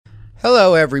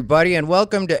Hello, everybody, and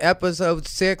welcome to episode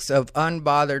 6 of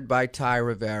Unbothered by Ty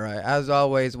Rivera. As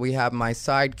always, we have my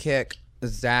sidekick,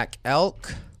 Zach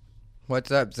Elk. What's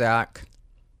up, Zach?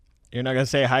 You're not going to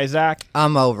say hi, Zach?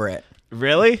 I'm over it.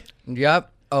 Really?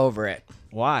 Yep, over it.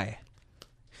 Why?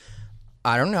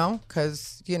 I don't know,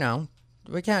 because,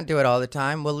 we can't do it all the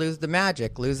time. We'll lose the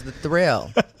magic, lose the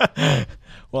thrill.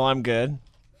 Well, I'm good.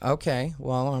 Okay,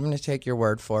 well, I'm going to take your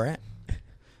word for it.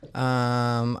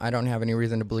 I don't have any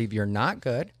reason to believe you're not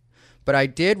good, but I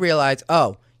did realize,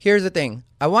 here's the thing.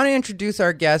 I want to introduce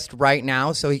our guest right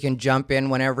now so he can jump in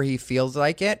whenever he feels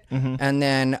like it. Mm-hmm. And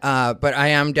then, but I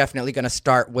am definitely going to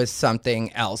start with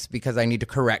something else because I need to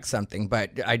correct something,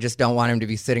 but I just don't want him to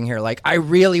be sitting here like, I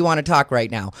really want to talk right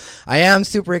now. I am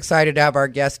super excited to have our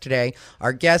guest today.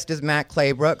 Our guest is Matt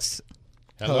Claybrooks.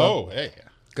 Hello. Hey.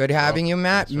 Good having you,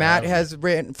 Matt. Matt has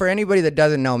written, for anybody that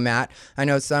doesn't know Matt, I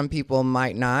know some people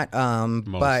might not,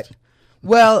 but,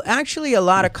 well, actually a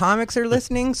lot of comics are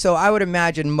listening, so I would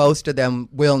imagine most of them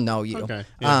will know you. Okay.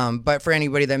 Yeah. But for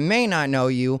anybody that may not know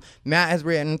you, Matt has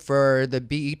written for the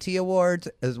BET Awards,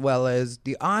 as well as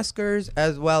the Oscars,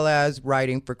 as well as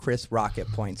writing for Chris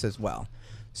Rocket Points as well.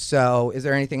 So is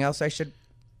there anything else I should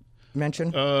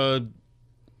mention?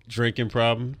 Drinking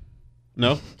problem?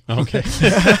 No? Okay.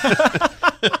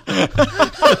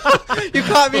 You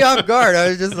caught me off guard. I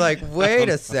was just like, wait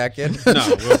a second.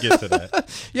 No, we'll get to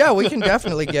that. Yeah, we can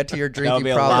definitely get to your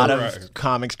drinking problem. There'll be a lot of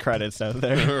comics credits out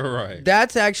there. Right.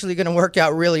 That's actually going to work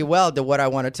out really well to what I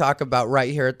want to talk about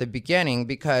right here at the beginning,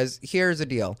 because here's the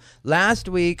deal. Last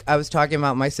week, I was talking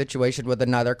about my situation with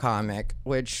another comic,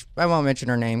 which I won't mention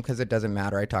her name because it doesn't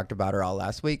matter. I talked about her all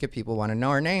last week. If people want to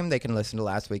know her name, they can listen to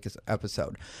last week's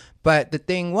episode. But the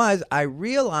thing was, I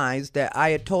realized that I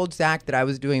had told Zach that I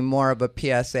was doing more of a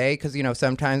PSA because,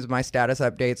 sometimes my status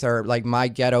updates are like my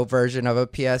ghetto version of a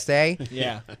PSA.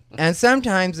 Yeah. And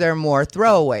sometimes they're more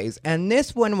throwaways. And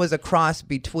this one was a cross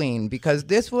between, because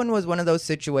this one was one of those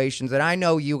situations, and I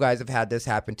know you guys have had this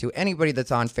happen too. Anybody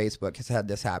that's on Facebook has had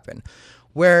this happen,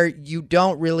 where you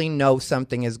don't really know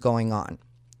something is going on.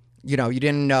 You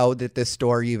didn't know that this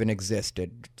story even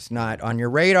existed. It's not on your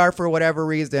radar for whatever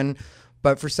reason,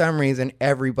 but for some reason,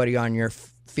 everybody on your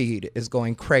feed is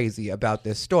going crazy about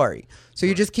this story. So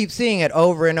you just keep seeing it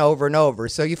over and over and over.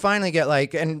 So you finally get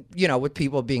with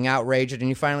people being outraged, and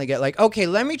you finally get like, okay,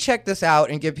 let me check this out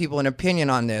and give people an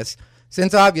opinion on this,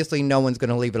 since obviously no one's going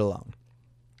to leave it alone.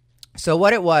 So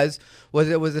what it was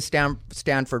it was a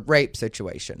Stanford rape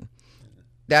situation.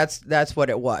 That's what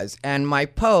it was. And my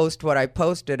post, what I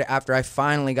posted after I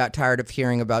finally got tired of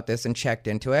hearing about this and checked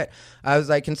into it, I was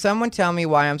like, can someone tell me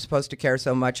why I'm supposed to care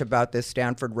so much about this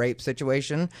Stanford rape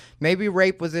situation? Maybe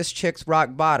rape was this chick's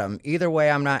rock bottom. Either way,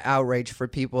 I'm not outraged for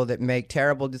people that make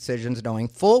terrible decisions knowing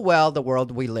full well the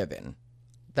world we live in.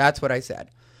 That's what I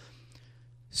said.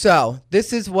 So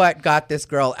this is what got this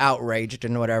girl outraged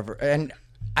and whatever. And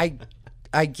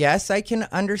I guess I can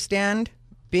understand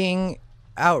being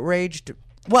outraged.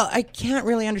 Well, I can't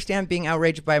really understand being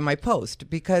outraged by my post,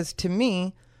 because to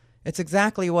me, it's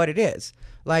exactly what it is.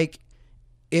 Like,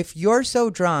 if you're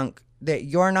so drunk that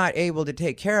you're not able to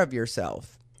take care of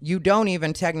yourself, you don't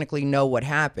even technically know what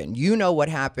happened. You know what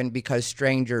happened because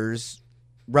strangers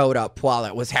rode up while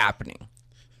it was happening.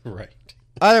 Right.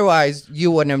 Otherwise,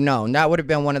 you wouldn't have known. That would have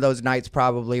been one of those nights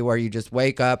probably where you just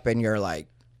wake up and you're like,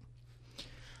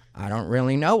 I don't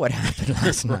really know what happened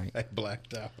last night. I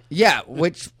blacked out. Yeah,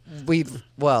 which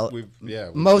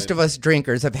most of us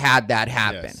drinkers have had that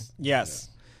happen. Yes.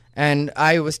 And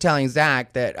I was telling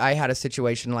Zach that I had a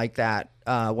situation like that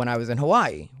when I was in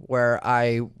Hawaii, where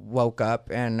I woke up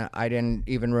and I didn't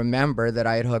even remember that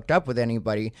I had hooked up with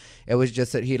anybody. It was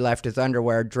just that he left his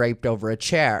underwear draped over a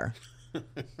chair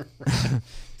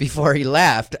before he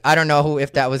left. I don't know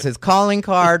if that was his calling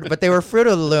card, but they were Fruit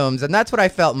of the Looms, and that's what I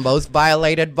felt most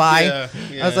violated by.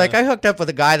 I was like, I hooked up with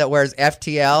a guy that wears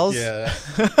FTLs.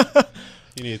 Yeah.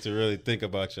 You need to really think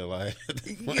about your life.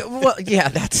 Well, yeah,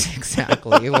 that's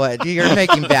exactly what. You're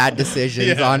making bad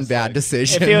decisions on bad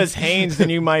decisions. If it was Hanes, then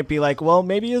you might be like, well,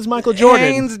 maybe it was Michael Jordan.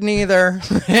 Hanes neither.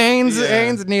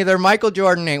 Hanes neither. Michael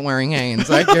Jordan ain't wearing Hanes.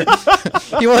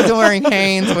 He wasn't wearing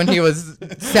Hanes when he was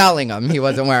selling them. He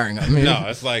wasn't wearing them. No,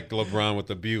 it's like LeBron with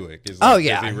the Buick. It's like,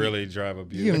 does he really drive a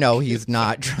Buick? He's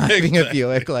not driving a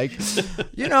Buick. Like,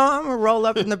 I'm going to roll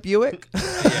up in the Buick. Yeah,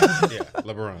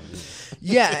 LeBron.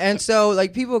 Yeah, and so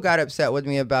like people got upset with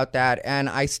me about that, and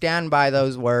I stand by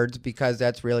those words because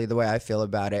that's really the way I feel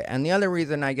about it. And the other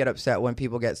reason I get upset when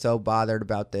people get so bothered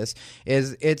about this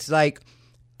is it's like,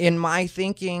 in my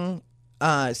thinking,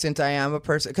 since I am a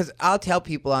person, because I'll tell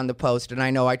people on the post, and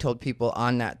I know I told people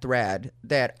on that thread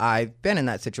that I've been in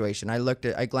that situation.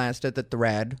 I glanced at the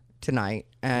thread tonight,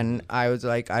 and I was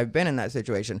like, I've been in that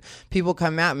situation. People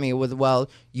come at me with, well,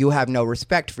 you have no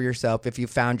respect for yourself if you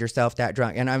found yourself that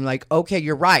drunk. And I'm like, okay,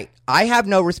 you're right. I have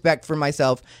no respect for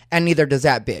myself, and neither does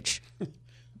that bitch.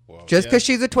 Just because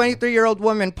she's a 23-year-old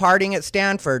woman partying at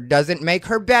Stanford doesn't make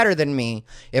her better than me.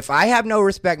 If I have no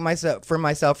respect for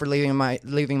myself for leaving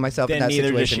myself in Then that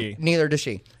neither does situation, she. neither does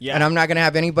she. Yeah. And I'm not going to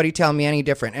have anybody tell me any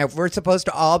different. If we're supposed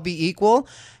to all be equal,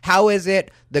 how is it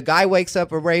the guy wakes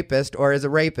up a rapist or is a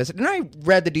rapist? And I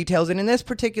read the details, and in this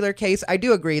particular case, I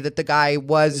do agree that the guy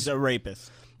was Is a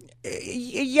rapist.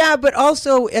 Yeah, but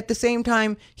also at the same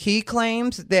time, he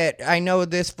claims that, I know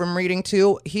this from reading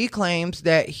too, he claims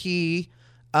that he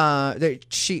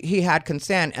had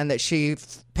consent and that she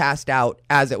passed out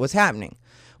as it was happening,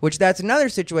 which that's another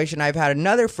situation. I've had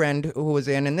another friend who was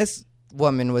in, and this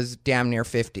woman was damn near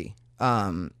 50.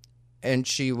 And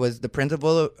she was the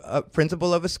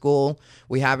principal of a school.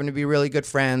 We happened to be really good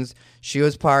friends. She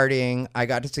was partying. I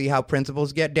got to see how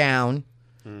principals get down.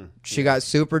 She got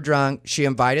super drunk. She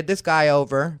invited this guy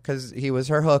over because he was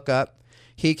her hookup.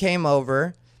 He came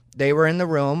over. They were in the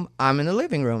room. I'm in the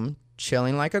living room,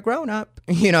 chilling like a grown-up.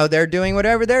 You know, they're doing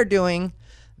whatever they're doing.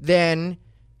 Then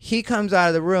he comes out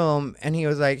of the room, and he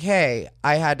was like, hey,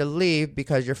 I had to leave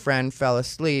because your friend fell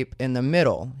asleep in the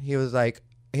middle. He was like,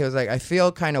 I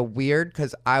feel kind of weird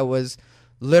because I was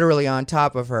literally on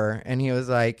top of her. And he was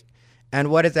like, and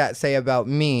what does that say about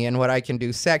me and what I can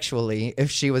do sexually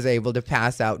if she was able to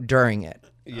pass out during it?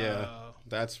 Yeah,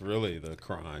 that's really the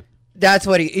crime. That's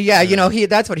what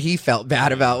that's what he felt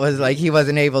bad about, was like he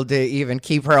wasn't able to even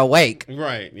keep her awake.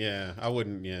 Right, yeah. I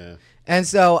wouldn't, yeah. And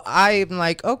so I'm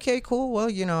like, okay, cool. Well,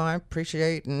 I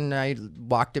appreciate. And I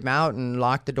walked him out and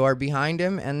locked the door behind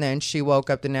him. And then she woke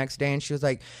up the next day and she was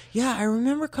like, yeah, I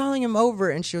remember calling him over.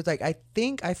 And she was like, I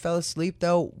think I fell asleep,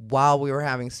 though, while we were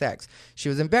having sex. She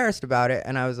was embarrassed about it.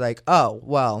 And I was like, oh,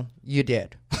 well, you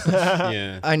did.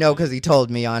 Yeah. I know, because he told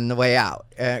me on the way out,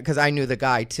 because I knew the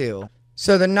guy, too.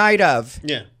 So the night of.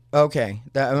 Yeah. Okay.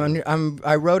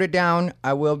 I wrote it down.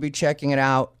 I will be checking it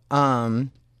out.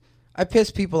 I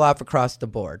piss people off across the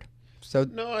board. So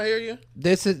No, I hear you.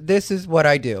 this is what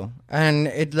I do. And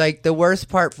it, like, the worst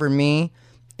part for me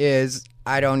is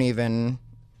I don't even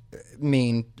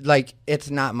mean, like, it's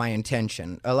not my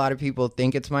intention. A lot of people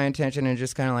think it's my intention and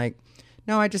just kind of like,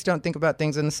 no, I just don't think about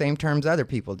things in the same terms other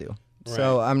people do. Right.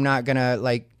 So I'm not gonna,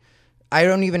 like, I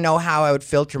don't even know how I would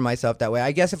filter myself that way.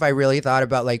 I guess if I really thought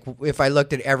about, like, if I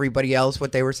looked at everybody else,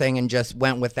 what they were saying, and just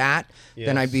went with that,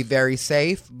 then I'd be very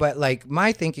safe. But, like,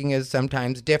 my thinking is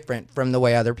sometimes different from the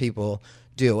way other people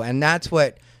do. And that's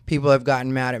what people have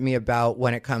gotten mad at me about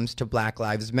when it comes to Black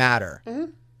Lives Matter.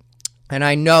 Mm-hmm. And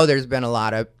I know there's been a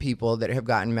lot of people that have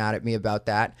gotten mad at me about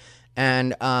that.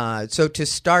 And so to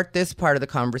start this part of the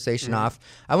conversation off,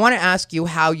 I want to ask you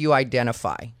how you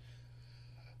identify.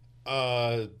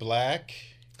 Black.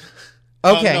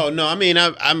 Okay. No. I mean,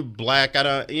 I'm black. I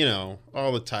don't,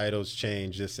 all the titles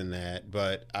change, this and that.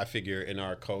 But I figure in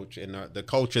our culture, the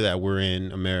culture that we're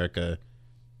in, America,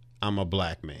 I'm a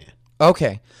black man.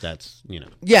 Okay. That's,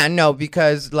 Yeah, no,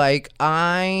 because, like,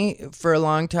 I, for a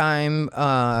long time,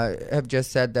 have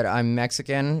just said that I'm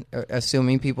Mexican,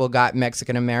 assuming people got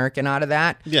Mexican-American out of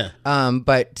that. Yeah.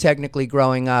 But technically,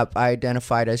 growing up, I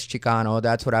identified as Chicano.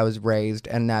 That's what I was raised,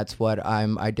 and that's what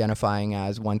I'm identifying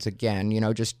as once again.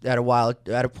 Just at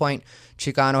a point,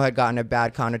 Chicano had gotten a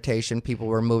bad connotation. People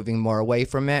were moving more away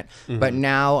from it. Mm-hmm. But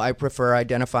now I prefer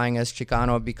identifying as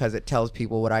Chicano because it tells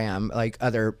people what I am, like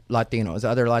other Latinos.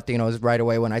 Other Latinos, right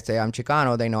away, when I say I'm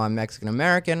Chicano, they know I'm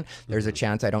Mexican-American. There's a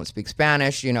chance I don't speak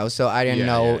Spanish, so I didn't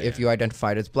know if you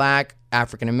identified as black,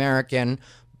 African-American,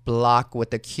 block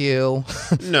with a Q.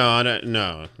 No, I'm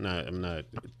not.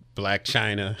 Black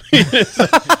China.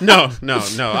 No.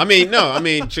 I mean,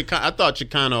 I thought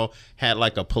Chicano had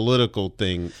like a political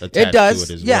thing attached to it as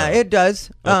well. Yeah, it does.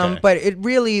 Okay. But it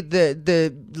really,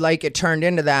 it turned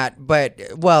into that. But,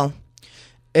 well,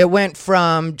 it went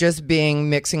from just being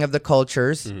mixing of the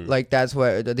cultures, like that's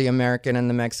what the American and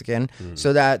the Mexican.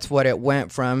 So that's what it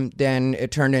went from. Then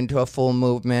it turned into a full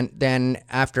movement. Then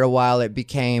after a while, it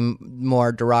became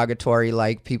more derogatory.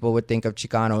 Like people would think of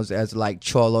Chicanos as like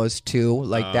cholos too,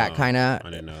 like that kind of. I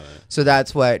didn't know that. So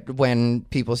that's when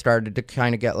people started to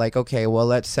kind of get like, okay, well,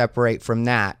 let's separate from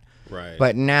that. Right.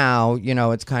 But now,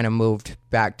 it's kind of moved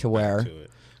back to where.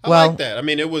 I like that. I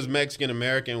mean, it was Mexican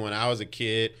American when I was a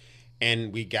kid.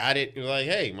 And we got it. It was like,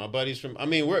 hey, my buddy's from. I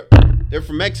mean, They're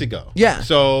from Mexico. Yeah.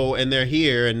 So, and they're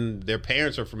here, and their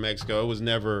parents are from Mexico. It was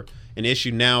never an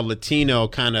issue. Now, Latino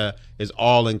kind of is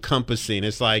all encompassing.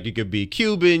 It's like you could be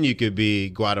Cuban, you could be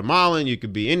Guatemalan, you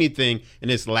could be anything, and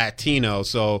it's Latino.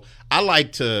 So I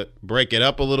like to break it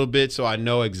up a little bit so I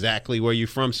know exactly where you're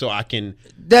from, so I can.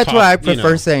 That's talk, why I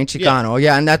prefer saying Chicano.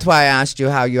 Yeah, and that's why I asked you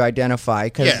how you identify.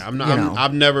 Yeah,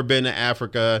 I've never been to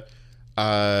Africa.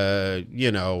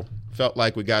 Felt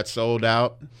like we got sold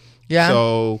out. Yeah,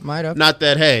 so might have. Not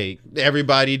that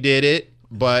everybody did it,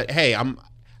 but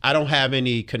I don't have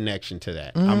any connection to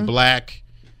that. Mm-hmm. I'm black.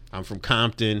 I'm from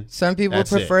Compton. Some people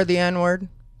prefer the N-word.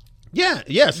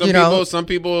 Yeah. Some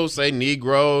people say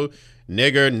Negro,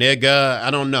 nigga.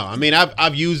 I don't know. I mean,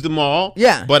 I've used them all.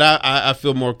 Yeah, but I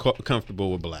feel more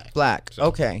comfortable with black. So,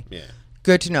 okay. Yeah.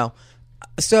 Good to know.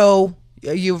 So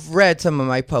you've read some of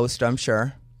my posts, I'm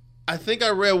sure. I think I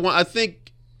read one. I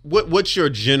think what's your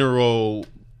general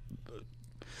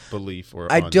belief?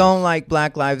 I don't like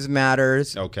Black Lives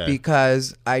Matters. Okay.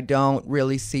 Because I don't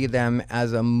really see them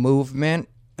as a movement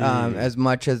as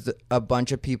much as a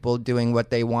bunch of people doing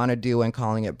what they want to do and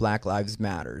calling it Black Lives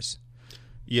Matters.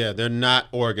 Yeah, they're not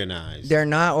organized.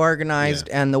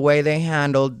 And the way they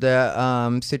handled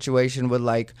the situation with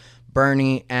like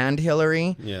Bernie and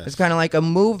Hillary, it's kind of like a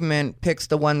movement picks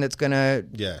the one that's going to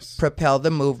propel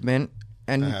the movement.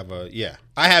 And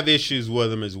I have issues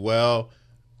with them as well.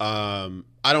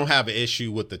 I don't have an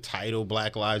issue with the title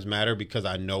Black Lives Matter because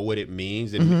I know what it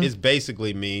means. It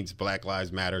basically means Black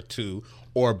Lives Matter too,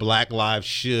 or Black lives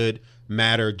should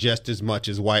matter just as much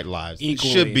as white lives. Equally.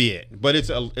 It should be it, but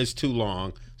it's too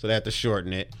long, so they have to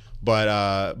shorten it. But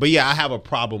yeah, I have a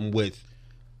problem with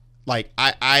like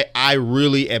I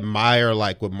really admire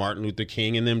like what Martin Luther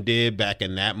King and them did back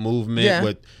in that movement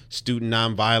with student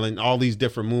nonviolent, all these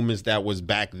different movements that was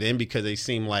back then, because they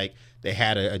seemed like they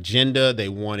had an agenda. They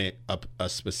wanted a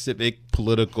specific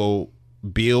political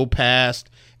bill passed,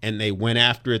 and they went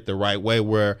after it the right way.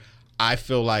 Where I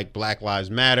feel like Black Lives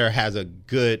Matter has a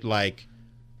good, like,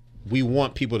 we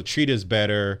want people to treat us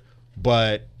better,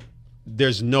 but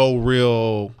there's no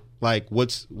real, like,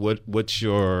 what's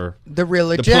your the real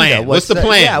agenda? Plan? What's the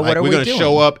plan? Yeah, like, what are we're we going to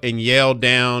show up and yell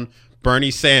down Bernie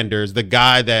Sanders, the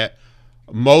guy that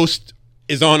most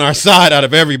is on our side out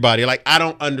of everybody. Like, I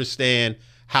don't understand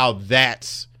how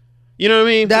that's, you know what I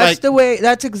mean?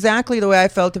 That's exactly the way I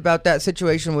felt about that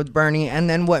situation with Bernie. And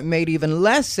then what made even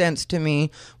less sense to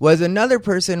me was another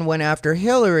person went after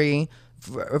Hillary,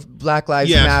 Black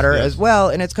Lives Matter as well.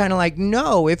 And it's kind of like,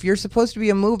 no, if you're supposed to be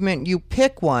a movement, you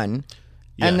pick one.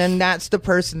 Yes. And then that's the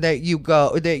person that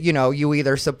you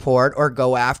either support or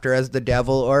go after as the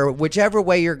devil, or whichever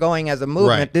way you're going as a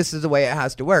movement. Right. This is the way it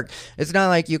has to work. It's not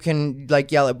like you can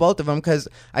like yell at both of them, because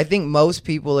I think most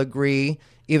people agree,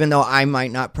 even though I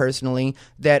might not personally,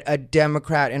 that a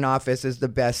Democrat in office is the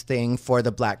best thing for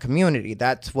the black community.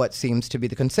 That's what seems to be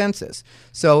the consensus.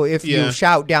 So if you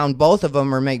shout down both of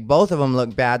them or make both of them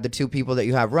look bad, the two people that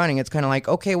you have running, it's kind of like,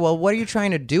 okay, well, what are you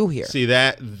trying to do here? See,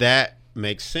 that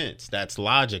makes sense. That's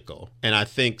logical. And I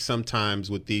think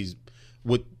sometimes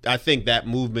I think that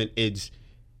movement it's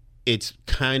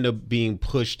kind of being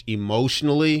pushed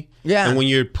emotionally. Yeah. And when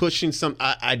you're pushing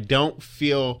I don't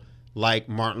feel like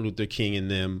Martin Luther King and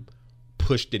them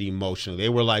pushed it emotionally. They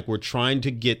were like, we're trying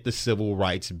to get the Civil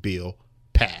Rights Bill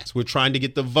passed. We're trying to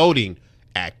get the Voting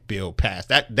Act bill passed.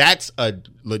 That's a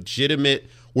legitimate,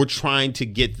 we're trying to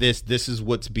get this. This is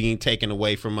what's being taken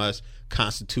away from us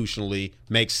constitutionally,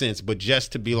 makes sense. But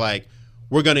just to be like,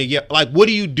 we're going to yell, like, what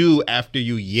do you do after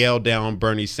you yell down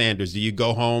Bernie Sanders? Do you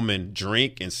go home and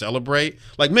drink and celebrate?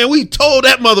 Like, man, we told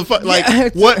that motherfucker,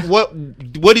 like,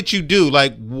 what did you do?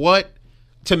 Like, what?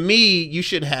 To me, you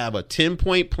should have a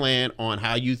 10-point plan on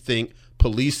how you think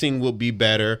policing will be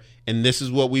better, and this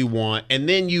is what we want. And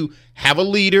then you have a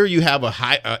leader, you have a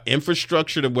high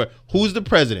infrastructure to where, who's the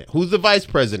president? Who's the vice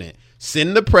president?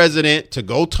 Send the president to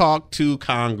go talk to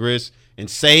Congress and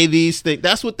say these things.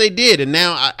 That's what they did. And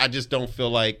now I just don't feel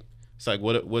like, it's like,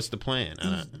 what's the plan?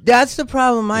 That's the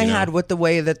problem I had with the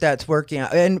way that's working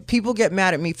out. And people get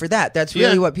mad at me for that. That's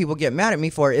really what people get mad at me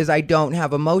for, is I don't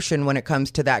have emotion when it comes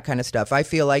to that kind of stuff. I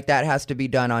feel like that has to be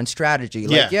done on strategy.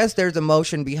 Like, yes, there's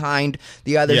emotion behind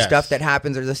the other stuff that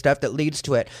happens, or the stuff that leads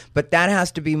to it. But that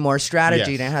has to be more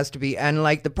strategy. And it has to be, and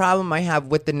like the problem I have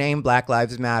with the name Black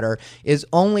Lives Matter is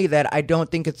only that I don't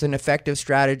think it's an effective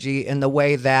strategy in the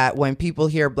way that when people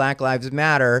hear Black Lives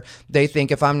Matter, they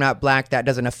think if I'm not black, that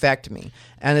doesn't affect me.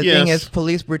 And the thing is,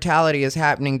 police brutality is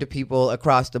happening to people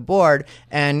across the board.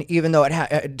 And even though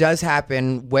it does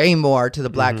happen way more to the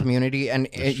black community and,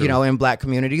 in black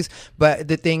communities. But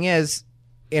the thing is,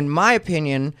 in my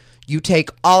opinion, you take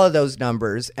all of those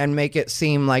numbers and make it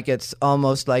seem like it's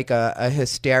almost like a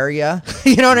hysteria.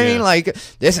 You know what I mean? Like,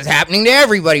 this is happening to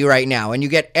everybody right now, and you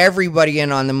get everybody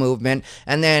in on the movement,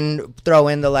 and then throw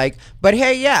in the like, but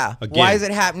hey, yeah, why is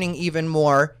it happening even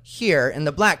more here in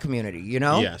the black community, you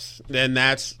know? Yes. And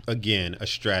that's, again, a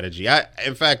strategy.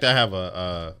 In fact, I have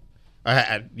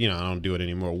I don't do it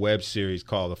anymore, a web series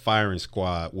called The Firing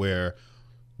Squad, where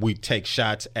we take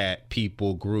shots at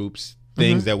people, groups,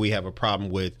 things that we have a problem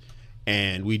with.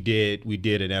 And we did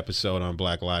an episode on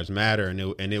Black Lives Matter,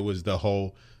 and it was the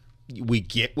whole, we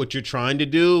get what you're trying to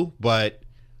do, but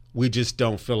we just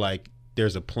don't feel like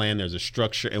there's a plan, there's a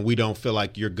structure, and we don't feel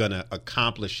like you're going to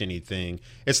accomplish anything.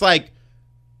 It's like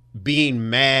being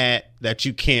mad that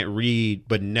you can't read,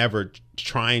 but never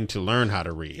trying to learn how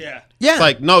to read. Yeah. Yeah. It's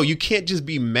like, no, you can't just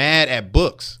be mad at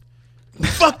books.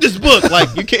 Fuck this book.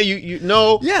 Like, you can't, you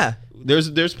know. Yeah.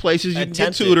 There's places you can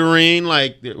get tutoring.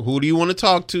 Like, who do you want to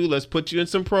talk to? Let's put you in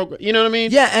some program. You know what I mean?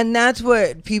 Yeah, and that's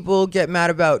what people get mad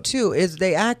about too, is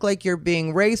they act like you're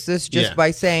being racist just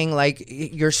by saying, like,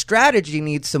 your strategy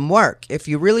needs some work. If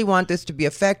you really want this to be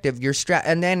effective,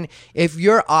 and then if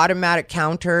your automatic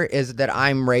counter is that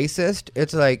I'm racist,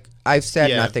 it's like, I've said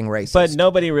nothing racist. But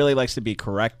nobody really likes to be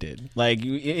corrected. Like,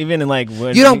 even in like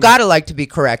when you don't gotta like to be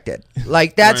corrected.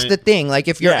 Like, that's the thing. Like,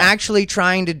 if you're Yeah. actually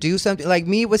trying to do something, like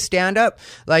me with stand up,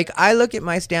 like I look at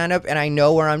my stand up and I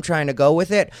know where I'm trying to go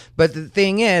with it. But the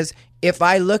thing is, if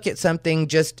I look at something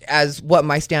just as what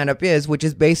my stand-up is, which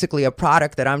is basically a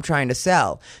product that I'm trying to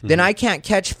sell, then I can't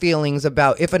catch feelings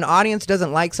about, if an audience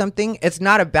doesn't like something, it's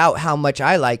not about how much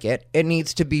I like it. It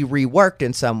needs to be reworked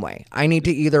in some way. I need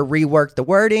to either rework the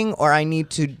wording, or I need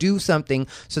to do something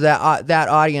so that that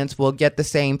audience will get the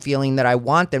same feeling that I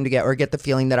want them to get, or get the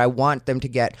feeling that I want them to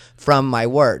get from my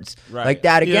words. Right. Like,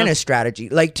 that again is strategy.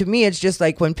 Like, to me, it's just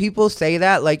like when people say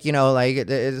that, like, you know, like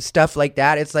stuff like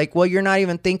that, it's like, well, you're not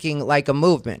even thinking like a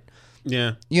movement.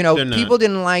 Yeah. You know, people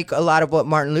didn't like a lot of what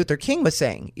Martin Luther King was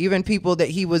saying. Even people that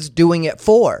he was doing it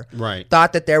for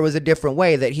thought that there was a different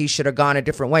way, that he should have gone a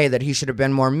different way, that he should have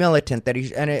been more militant, that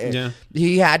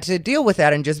he had to deal with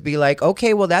that and just be like,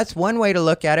 okay, well, that's one way to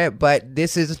look at it, but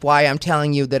this is why I'm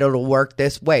telling you that it'll work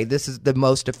this way. This is the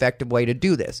most effective way to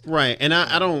do this. Right. And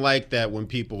I don't like that when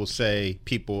people say,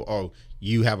 oh,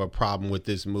 you have a problem with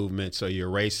this movement, so you're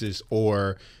racist,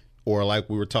 or like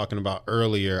we were talking about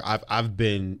earlier, I've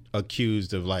been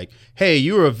accused of like, hey,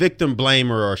 you're a victim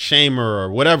blamer or shamer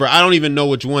or whatever. I don't even know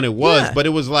which one it was, but it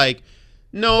was like,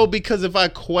 no, because if I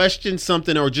question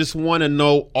something or just want to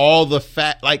know all the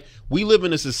fact, like, we live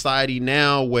in a society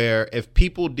now where if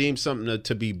people deem something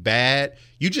to be bad,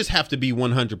 you just have to be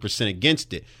 100%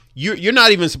 against it. You're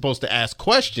not even supposed to ask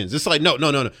questions. It's like, no.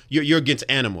 You're against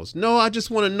animals. No, I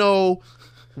just want to know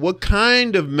what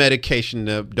kind of medication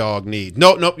the dog needs.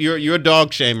 Nope, you're a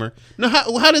dog shamer. No,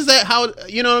 how does that, how,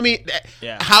 you know what I mean?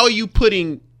 Yeah. How are you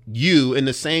putting you in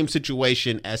the same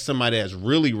situation as somebody that's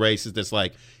really racist, that's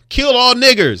like, kill all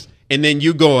niggers, and then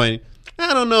you going,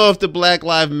 I don't know if the Black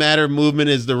Lives Matter movement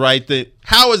is the right thing.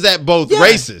 How is that both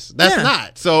racist? That's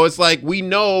not. So it's like, we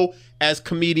know as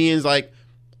comedians, like,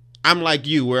 I'm like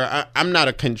you, where I'm not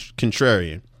a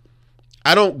contrarian.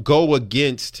 I don't go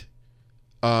against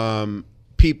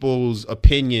people's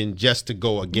opinion just to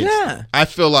go against it. I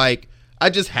feel like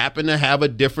I just happen to have a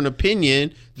different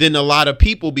opinion than a lot of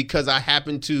people, because I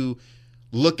happen to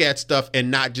look at stuff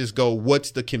and not just go,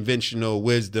 what's the conventional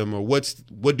wisdom, or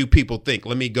what do people think?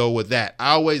 Let me go with that.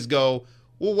 I always go,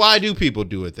 well, why do people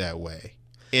do it that way?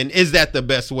 And is that the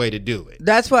best way to do it?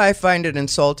 That's why I find it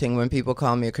insulting when people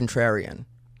call me a contrarian.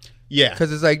 Yeah.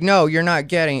 Because it's like, no, you're not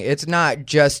getting, it's not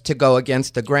just to go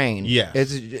against the grain. Yeah.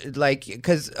 It's like,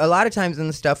 because a lot of times in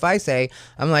the stuff I say,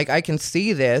 I'm like, I can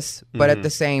see this, but at the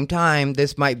same time,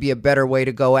 this might be a better way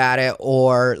to go at it.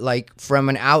 Or like, from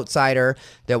an outsider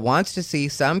that wants to see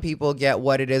some people get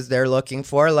what it is they're looking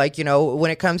for. Like, you know,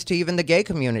 when it comes to even the gay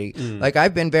community, like,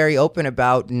 I've been very open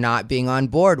about not being on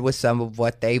board with some of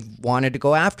what they've wanted to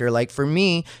go after. Like, for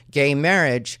me, gay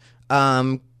marriage,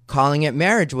 calling it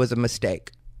marriage was a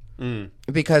mistake.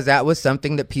 Because that was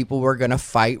something that people were going to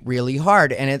fight really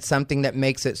hard, and it's something that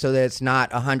makes it so that it's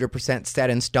not 100% set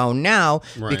in stone now,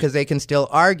 because they can still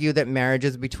argue that marriage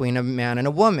is between a man and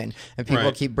a woman, and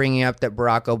people keep bringing up that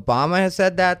Barack Obama has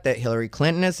said that Hillary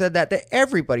Clinton has said that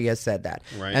everybody has said that,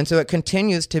 and so it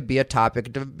continues to be a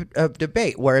topic of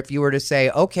debate, where if you were to say,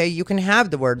 okay, you can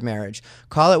have the word marriage,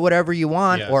 call it whatever you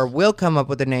want, or we'll come up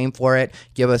with a name for it,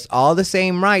 give us all the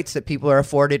same rights that people are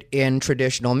afforded in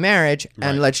traditional marriage,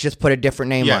 and let's just put a different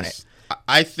name on it.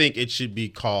 I think it should be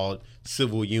called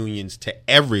civil unions to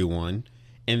everyone,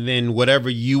 and then whatever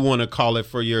you want to call it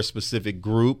for your specific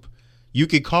group, you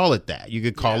could call it that. You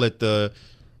could call it the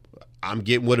I'm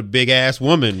getting with a big ass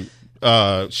woman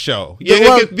show. Yeah,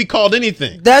 Well, it could be called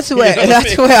anything. That's the way. You know what I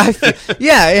That's the way I feel.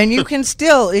 Yeah, and you can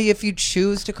still, if you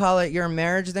choose to call it your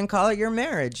marriage, then call it your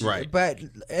marriage. Right. But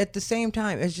at the same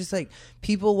time, it's just like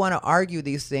people want to argue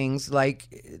these things, like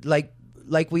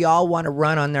we all want to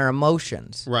run on their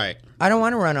emotions. Right. I don't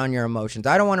want to run on your emotions.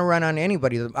 I don't want to run on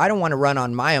anybody. I don't want to run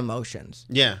on my emotions.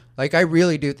 Yeah. Like, I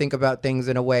really do think about things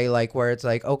in a way like where it's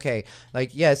like, okay,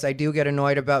 like, yes, I do get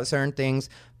annoyed about certain things,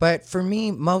 but for me,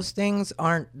 most things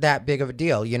aren't that big of a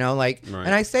deal, you know? Like, Right.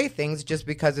 and I say things just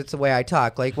because it's the way I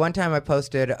talk. Like, one time I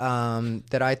posted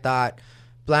that I thought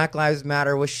Black Lives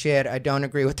Matter was shit. I don't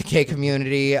agree with the gay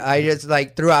community. I just,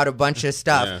 like, threw out a bunch of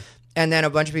stuff. Yeah. And then a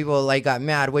bunch of people, like, got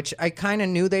mad, which I kind of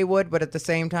knew they would, but at the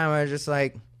same time, I was just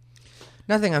like,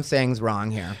 nothing I'm saying is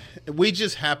wrong here. We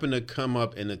just happen to come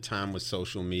up in a time with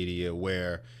social media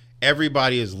where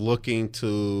everybody is looking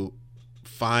to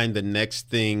find the next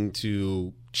thing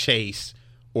to chase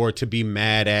or to be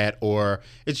mad at, or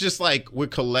it's just like we're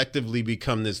collectively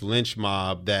become this lynch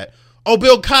mob that, oh,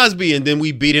 Bill Cosby, and then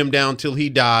we beat him down till he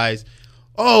dies.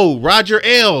 Oh, Roger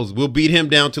Ailes, we'll beat him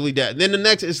down till he dies. Then the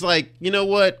next, it's like, you know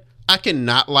what? I can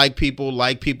not like people,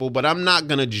 but I'm not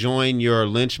going to join your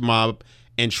lynch mob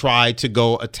and try to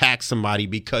go attack somebody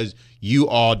because you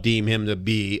all deem him to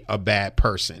be a bad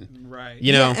person. Right.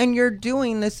 You know? Yeah, and you're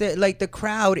doing this, like, the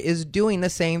crowd is doing the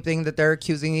same thing that they're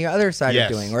accusing the other side Yes,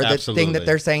 of doing, or the absolutely. thing that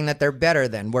they're saying that they're better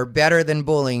than. We're better than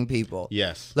bullying people.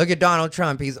 Yes. Look at Donald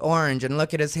Trump. He's orange, and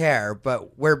look at his hair,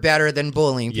 but we're better than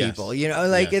bullying Yes. people. You know,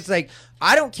 like, Yes. it's like,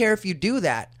 I don't care if you do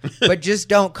that, but just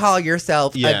don't call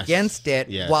yourself Yes. against it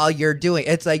Yes. while you're doing it.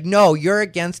 It's like, no, you're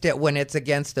against it when it's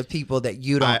against the people that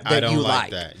you don't, I don't you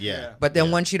like that. Yeah. But then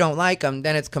Yeah. once you don't like them,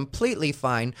 then it's completely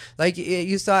fine. Like,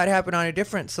 you saw it happen on a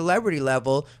different celebrity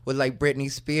level with, like,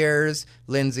 Britney Spears,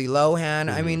 Lindsay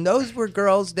Lohan. I mean, those were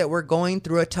girls that were going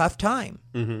through a tough time.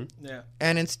 Yeah.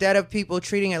 And instead of people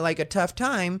treating it like a tough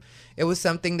time, it was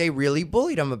something they really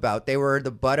bullied them about. They were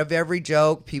the butt of every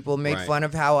joke. People made Right. fun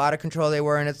of how out of control they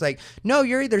were. And it's like, no,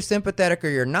 you're either sympathetic or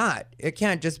you're not. It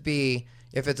can't just be,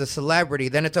 if it's a celebrity,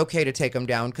 then it's okay to take them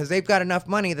down because they've got enough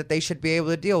money that they should be able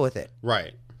to deal with it.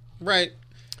 Right. Right.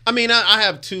 I mean, I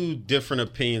have two different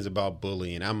opinions about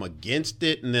bullying. I'm against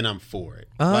it and then I'm for it.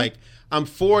 Like, I'm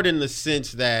for it in the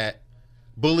sense that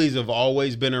bullies have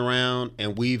always been around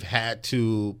and we've had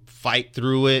to fight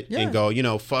through it and go, you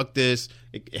know, fuck this,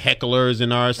 hecklers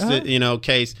in our, you know,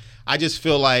 case. I just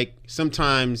feel like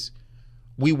sometimes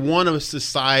we want a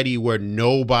society where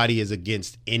nobody is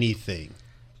against anything.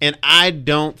 And I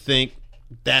don't think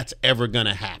that's ever going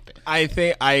to happen. I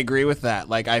think I agree with that.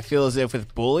 Like, I feel as if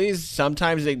with bullies,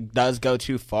 sometimes it does go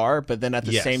too far, but then at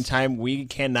the Yes. same time, we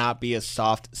cannot be a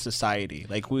soft society.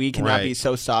 Like, we cannot Right. be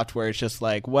so soft where it's just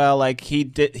like, well, like, he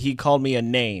called me a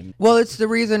name. Well, it's the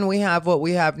reason we have what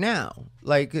we have now.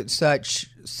 Like, it's such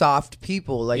soft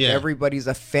people. Like, Yeah. everybody's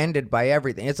offended by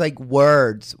everything. It's like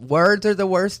words. Words are the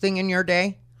worst thing in your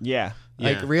day. Yeah.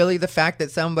 Like, Yeah. really, the fact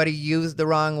that somebody used the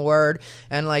wrong word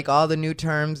and, like, all the new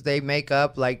terms they make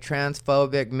up, like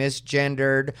transphobic,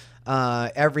 misgendered,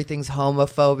 everything's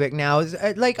homophobic now. Is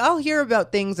like, I'll hear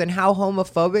about things and how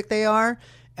homophobic they are,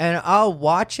 and I'll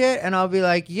watch it and I'll be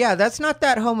like, yeah, that's not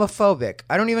that homophobic.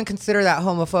 I don't even consider that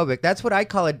homophobic. That's what I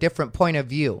call a different point of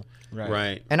view.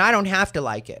 Right. And I don't have to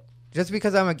like it. Just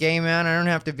because I'm a gay man, I don't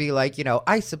have to be like, you know,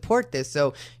 I support this,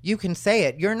 so you can say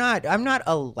it. I'm not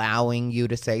allowing you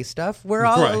to say stuff. We're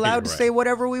all Right, allowed to right. say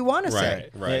whatever we want to say.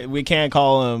 Right. We can't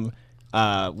call them,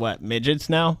 midgets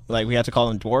now? Like, we have to call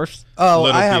them dwarfs? Oh,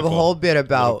 Little I have a people. whole bit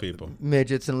about Little people.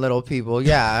 midgets and little people.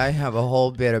 Yeah, I have a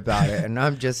whole bit about it, and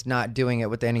I'm just not doing it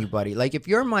with anybody. Like, if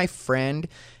you're my friend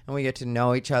and we get to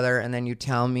know each other and then you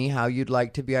tell me how you'd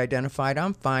like to be identified,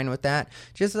 I'm fine with that.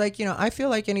 Just like, you know, I feel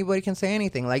like anybody can say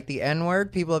anything. Like the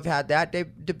N-word, people have had that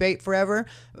debate forever.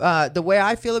 The way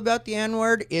I feel about the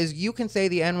N-word is you can say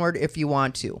the N-word if you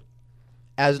want to,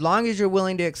 as long as you're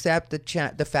willing to accept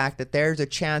the fact that there's a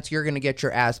chance you're going to get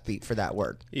your ass beat for that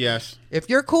word. Yes. If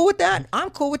you're cool with that, I'm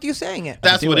cool with you saying it.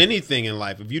 That's with anything in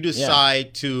life. If you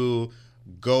decide to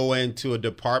go into a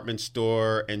department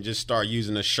store and just start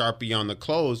using a Sharpie on the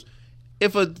clothes,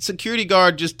 if a security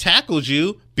guard just tackles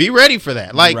you, be ready for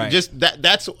that. Like, Right. just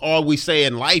that's all we say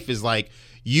in life is like,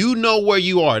 you know where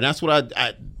you are. And that's what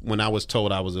I when I was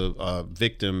told I was a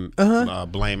victim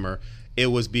blamer, it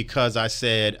was because I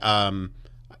said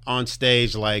on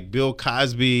stage, like, Bill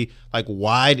Cosby, like,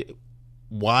 why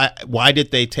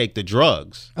did they take the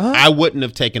drugs? I wouldn't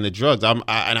have taken the drugs. And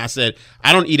I said,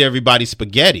 I don't eat everybody's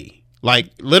spaghetti.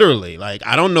 Like, literally, like,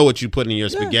 I don't know what you put in your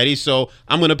spaghetti, so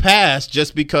I'm going to pass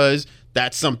just because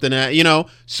That's something that,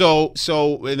 so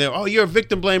and then, oh, you're a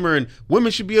victim blamer and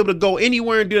women should be able to go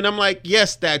anywhere and do it. And I'm like,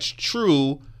 yes, that's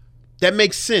true. That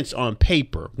makes sense on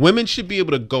paper. Women should be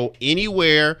able to go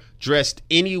anywhere, dressed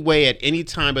any way at any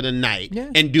time of the night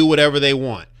and do whatever they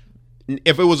want.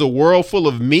 If it was a world full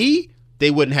of me,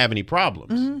 they wouldn't have any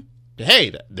problems.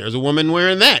 Hey, there's a woman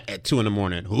wearing that at 2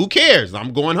 a.m. Who cares?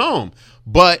 I'm going home.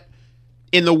 But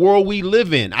in the world we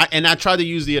live in, I try to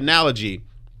use the analogy,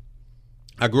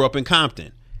 I grew up in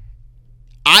Compton.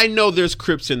 I know there's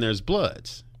Crips and there's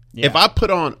Bloods. Yeah. If I put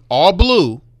on all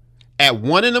blue at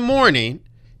 1 a.m.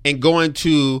 and go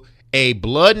into a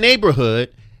Blood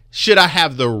neighborhood, should I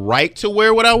have the right to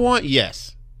wear what I want?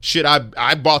 Yes. Should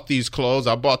I bought these clothes,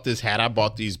 I bought this hat, I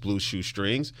bought these blue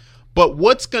shoestrings. But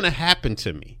what's going to happen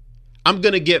to me? I'm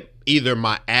going to get either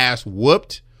my ass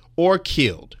whooped or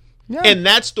killed. Yeah. And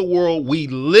that's the world we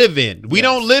live in. We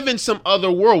don't live in some other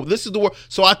world. This is the world.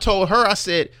 So I told her, I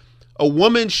said, a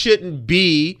woman shouldn't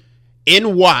be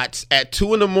in Watts at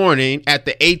 2 a.m. at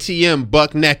the ATM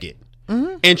buck naked.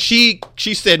 Mm-hmm. And she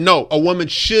said, no, a woman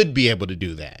should be able to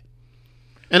do that.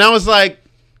 And I was like,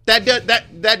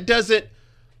 that doesn't.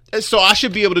 So I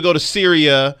should be able to go to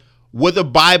Syria with a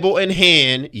Bible in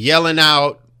hand, yelling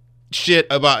out shit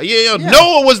about,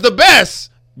 Noah was the best.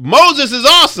 Moses is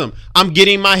awesome. I'm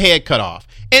getting my head cut off.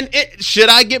 And should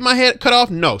I get my head cut off?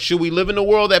 No. Should we live in a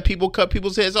world that people cut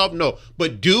people's heads off? No.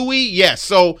 But do we? Yes.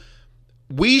 So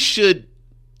we should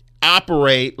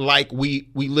operate like we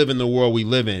live in the world we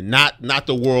live in, not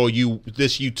the world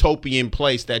this utopian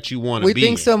place that you want to be in. We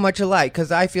think so much alike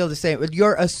because I feel the same.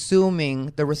 You're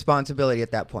assuming the responsibility at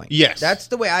that point. Yes. That's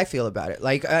the way I feel about it.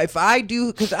 Like if I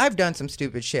do, because I've done some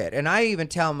stupid shit, and I even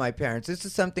tell my parents, this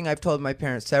is something I've told my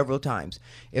parents several times.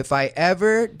 If I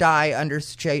ever die under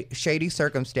shady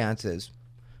circumstances,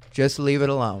 just leave it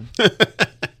alone.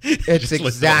 It's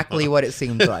exactly what it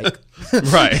seems like.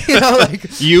 Right.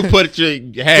 You put your,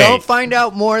 hey. Don't find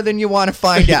out more than you want to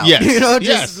find out. Yes.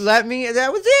 Just let me,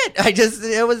 that was it.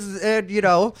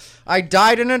 I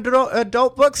died in an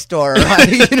adult bookstore.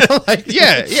 You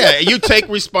take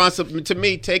responsibility. To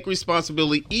me, take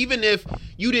responsibility, even if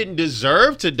you didn't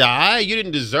deserve to die.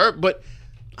 But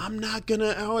I'm not going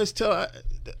to, I always tell,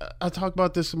 I talk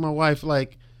about this with my wife,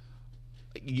 like,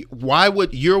 why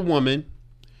would your woman,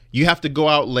 you have to go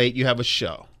out late, you have a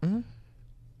show. Mm-hmm.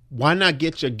 Why not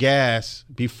get your gas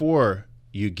before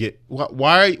you get,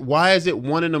 why is it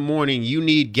 1 a.m, you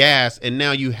need gas, and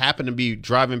now you happen to be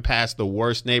driving past the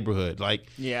worst neighborhood? Like,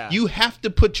 you have to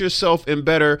put yourself in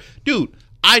better, dude,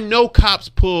 I know cops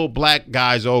pull black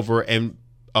guys over and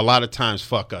a lot of times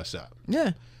fuck us up.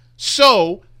 Yeah.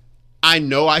 So I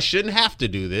know I shouldn't have to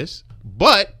do this,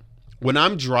 but when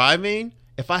I'm driving,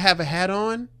 if I have a hat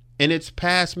on and it's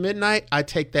past midnight, I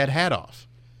take that hat off.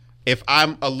 If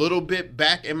I'm a little bit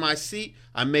back in my seat,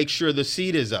 I make sure the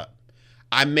seat is up.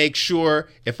 I make sure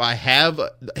if I have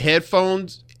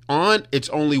headphones on, it's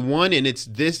only one and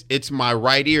it's my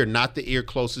right ear, not the ear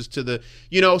closest to the,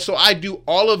 so I do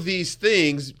all of these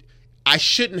things. I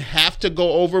shouldn't have to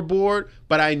go overboard,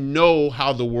 but I know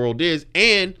how the world is.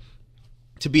 And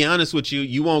to be honest with you,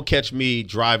 you won't catch me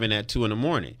driving at 2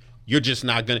 a.m. You're just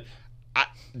not going to.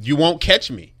 You won't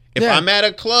catch me. If I'm at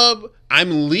a club,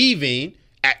 I'm leaving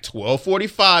at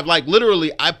 12:45. Like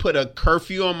literally, I put a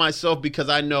curfew on myself because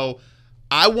I know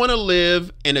I want to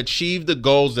live and achieve the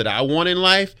goals that I want in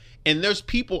life. And there's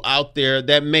people out there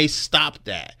that may stop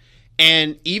that.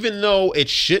 And even though it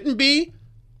shouldn't be,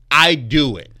 I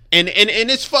do it. And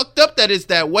it's fucked up that it's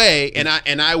that way.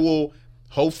 And I will,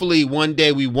 hopefully one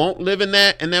day we won't live in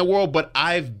that world. But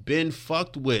I've been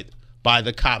fucked with by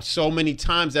the cops so many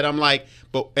times that I'm like,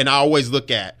 and I always look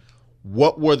at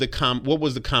what was the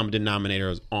common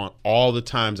denominator on all the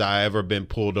times I ever been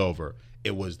pulled over.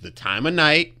 It was the time of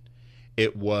night.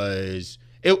 It was.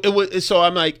 So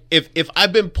I'm like, if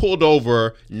I've been pulled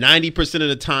over 90% of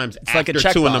the times it's after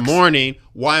like 2 a.m,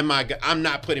 why am I'm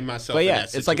not putting myself in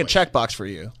that situation. It's like a checkbox for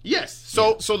you. Yes.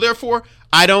 So therefore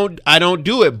I don't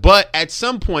do it, but at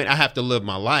some point I have to live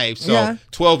my life. So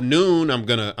 12 noon I'm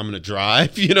gonna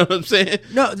drive, you know what I'm saying?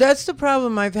 No, that's the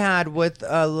problem I've had with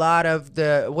a lot of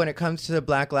when it comes to the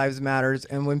Black Lives Matters,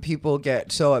 and when people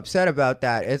get so upset about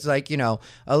that, it's like, a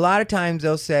lot of times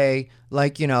they'll say,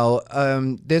 like,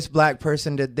 this black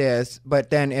person did this, but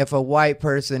then if a white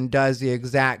person does the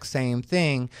exact same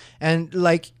thing, and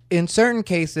like in certain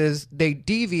cases they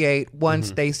deviate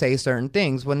once they say certain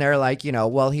things, when they're like,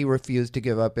 well, he refused to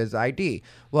give up his ID.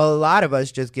 Well, a lot of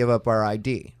us just give up our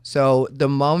ID. So the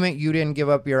moment you didn't give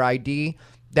up your ID,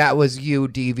 that was you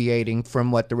deviating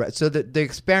from what the rest. So the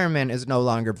experiment is no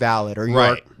longer valid, or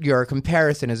Right. your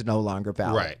comparison is no longer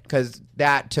valid, Right. Because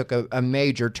that took a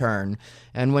major turn,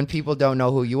 and when people don't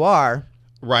know who you are,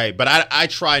 Right, but I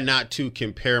try not to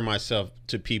compare myself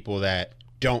to people that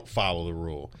don't follow the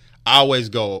rule. I always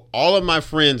go, all of my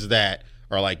friends that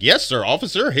are like, yes, sir,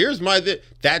 officer, here's my...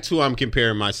 That's who I'm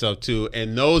comparing myself to,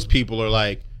 and those people are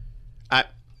like...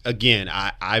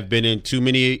 I've been in too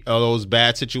many of those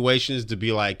bad situations to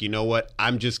be like, you know what,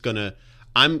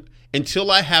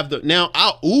 until I have now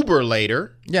I'll Uber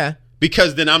later. yeah,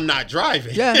 Because then I'm not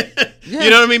driving. Yeah. Yeah.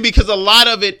 You know what I mean? Because a lot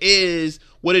of it is,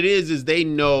 what it is they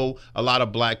know a lot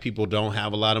of black people don't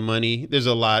have a lot of money. There's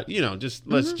a lot,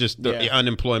 let's just the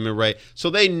unemployment rate. So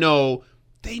they know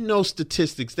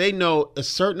statistics. They know a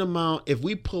certain amount. If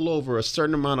we pull over a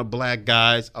certain amount of black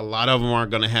guys, a lot of them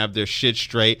aren't going to have their shit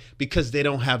straight because they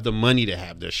don't have the money to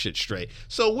have their shit straight.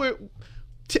 So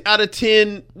out of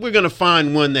 10, we're going to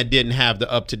find one that didn't have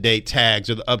the up-to-date tags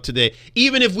or the up-to-date.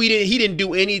 Even if he didn't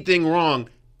do anything wrong,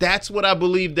 that's what I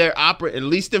believe they're operating. At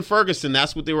least in Ferguson,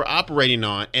 that's what they were operating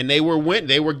on, and they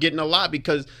were getting a lot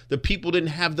because the people didn't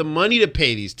have the money to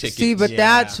pay these tickets. See, but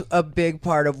that's a big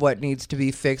part of what needs to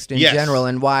be fixed in general,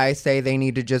 and why I say they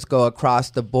need to just go across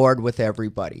the board with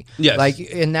everybody. Yes. Like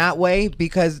in that way,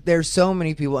 because there's so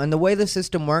many people, and the way the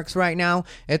system works right now,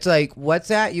 it's like, what's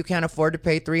that? You can't afford to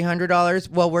pay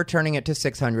 $300? Well, we're turning it to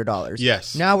 $600.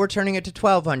 Yes. Now we're turning it to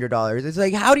 $1,200. It's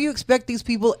like, how do you expect these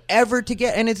people ever to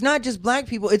get? And it's not just black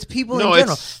people. It's people in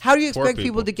general. How do you expect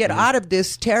people to get out of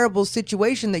this terrible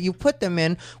situation that you put them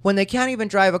in when they can't even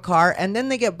drive a car, and then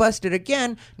they get busted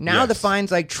again? Now the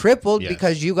fine's like tripled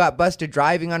because you got busted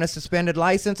driving on a suspended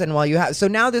license, and so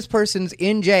now this person's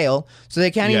in jail, so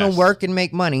they can't even work and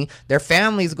make money. Their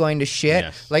family's going to shit.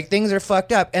 Like, things are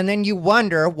fucked up, and then you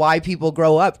wonder why people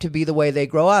grow up to be the way they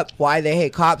grow up, why they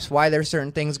hate cops, why there's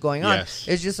certain things going on.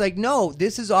 It's just like, no,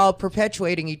 this is all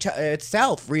perpetuating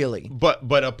itself, really. But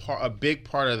a big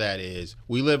part of that is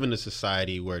we live in a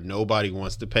society where nobody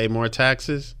wants to pay more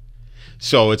taxes.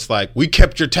 So it's like, we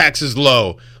kept your taxes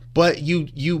low, but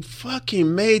you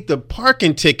fucking made the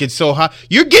parking ticket so high.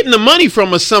 You're getting the money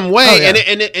from us some way, and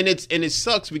it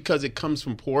sucks because it comes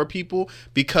from poor people.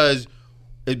 Because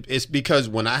it's because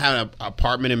when I had an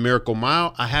apartment in Miracle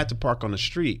Mile, I had to park on the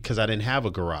street because I didn't have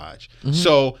a garage. Mm-hmm.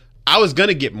 So I was going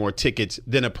to get more tickets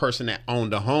than a person that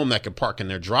owned a home that could park in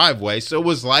their driveway. So it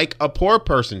was like a poor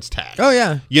person's tax. Oh,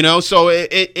 yeah. So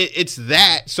it's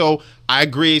that. So I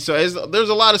agree. So there's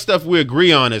a lot of stuff we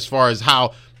agree on as far as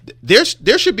how there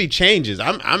should be changes.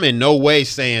 I'm in no way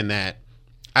saying that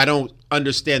I don't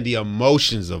understand the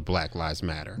emotions of Black Lives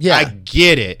Matter. Yeah. I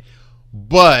get it.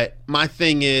 But my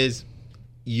thing is,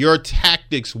 your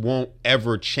tactics won't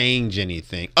ever change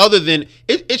anything other than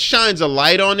it shines a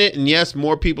light on it. And yes,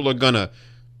 more people are going to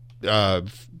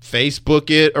Facebook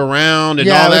it around and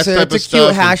all that type of stuff. It's a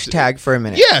cute hashtag for a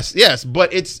minute. Yes.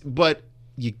 But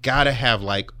you got to have,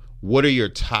 like, what are your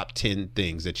top 10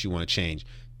 things that you want to change?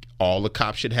 All the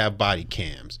cops should have body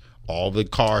cams. All the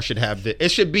cars should have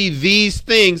it should be these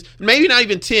things, maybe not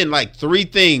even 10, like 3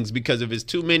 things, because if it's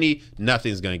too many,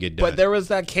 nothing's going to get done. But there was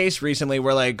that case recently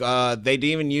where, like, they didn't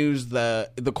even use the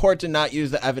court did not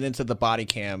use the evidence of the body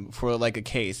cam for, like, a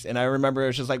case. And I remember it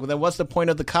was just like, well, then what's the point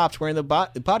of the cops wearing the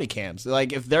body cams?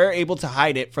 Like, if they're able to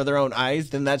hide it for their own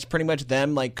eyes, then that's pretty much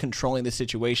them, like, controlling the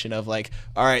situation of, like,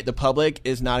 all right, the public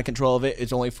is not in control of it.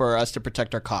 It's only for us to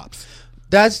protect our cops.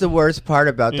 That's the worst part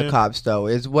about the cops, though,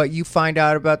 is what you find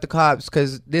out about the cops,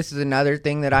 because this is another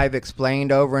thing that I've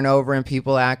explained over and over, and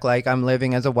people act like I'm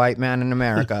living as a white man in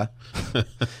America.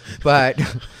 But,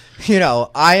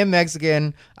 I am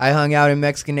Mexican. I hung out in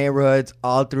Mexican neighborhoods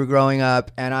all through growing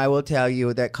up, and I will tell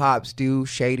you that cops do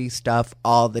shady stuff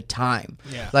all the time.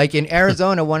 Yeah. Like in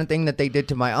Arizona, one thing that they did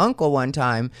to my uncle one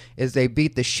time is they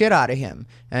beat the shit out of him.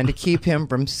 And to keep him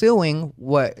from suing,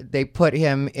 they put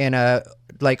him in a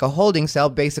holding cell,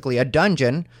 basically a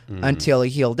dungeon, until he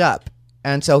healed up.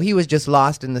 And so he was just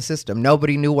lost in the system.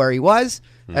 Nobody knew where he was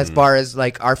as far as,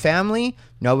 like, our family.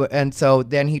 No, and so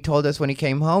then he told us when he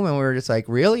came home, and we were just like,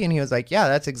 really? And he was like, yeah,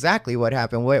 that's exactly what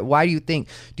happened. Why do you think?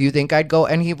 Do you think I'd go?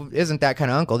 And he isn't that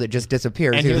kind of uncle that just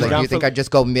disappears. And he was like, do you think I'd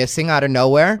just go missing out of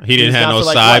nowhere? He didn't have no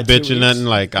side bitch or nothing.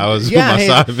 Like, I was with my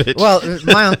side bitch. Well,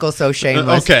 my uncle's so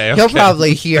shameless. Okay. He'll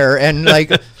probably hear, and,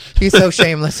 like, he's so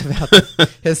shameless about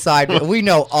his side. We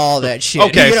know all that shit.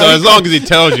 Okay, so as long as he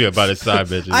tells you about his side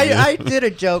bitches. I did a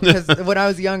joke because when I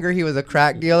was younger, he was a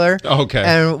crack dealer.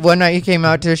 Okay. And one night he came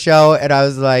out to a show, and I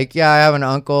was like, yeah, I have an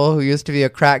uncle who used to be a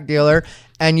crack dealer.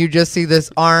 And you just see this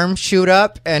arm shoot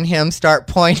up and him start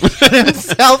pointing at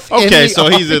himself. Okay, so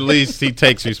he's at least, he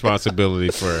takes responsibility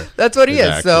for That's what he is.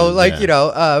 actions, So, like,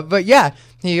 yeah. but yeah,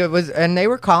 he was, and they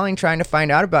were calling trying to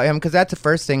find out about him because that's the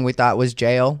first thing we thought was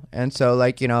jail. And so,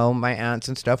 like, my aunts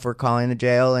and stuff were calling the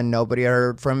jail and nobody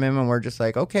heard from him. And we're just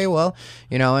like, okay, well,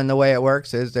 and the way it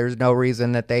works is there's no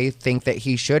reason that they think that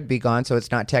he should be gone. So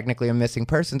it's not technically a missing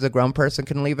person. A grown person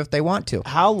can leave if they want to.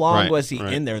 How long Right, was he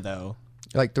right. in there, though?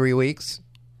 Like 3 weeks.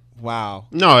 Wow.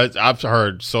 No, I've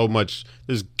heard so much.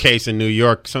 This case in New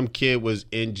York, some kid was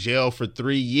in jail for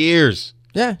 3 years.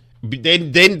 Yeah. They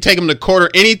didn't take him to court or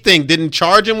anything. Didn't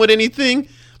charge him with anything.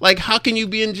 Like, how can you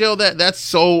be in jail? That's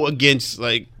so against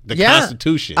like the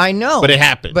Constitution. I know, but it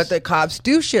happens. But the cops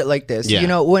do shit like this.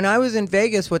 Yeah. When I was in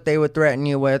Vegas, what they would threaten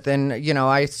you with, and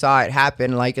I saw it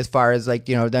happen. Like as far as like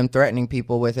them threatening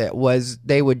people with it was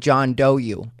they would John Doe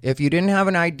you if you didn't have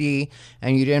an ID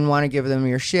and you didn't want to give them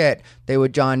your shit. They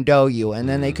would John Doe you, and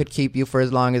then they could keep you for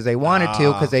as long as they wanted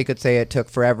to because they could say it took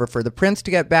forever for the prince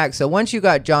to get back. So once you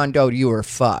got John Doe, you were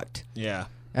fucked. Yeah.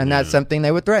 And that's something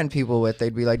they would threaten people with.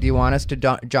 They'd be like, do you want us to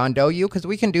John Doe you? Because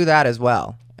we can do that as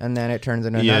well. And then it turns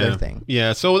into another thing.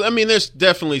 Yeah. So, I mean, there's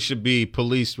definitely should be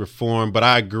police reform, but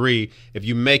I agree. If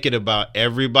you make it about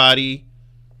everybody,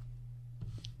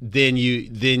 then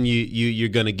you're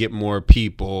going to get more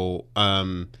people.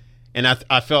 And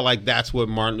I felt like that's what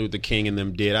Martin Luther King and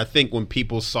them did. I think when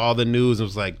people saw the news, it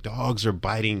was like dogs are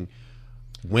biting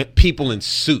people in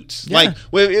suits. Yeah.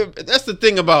 Like, that's the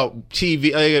thing about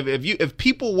TV. If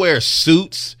people wear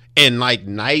suits and like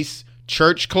nice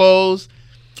church clothes,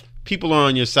 people are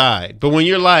on your side. But when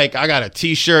you're like, I got a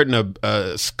T-shirt and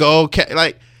a skull cap,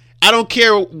 like, I don't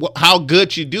care how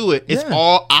good you do it. It's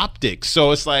all optics.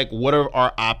 So it's like, what are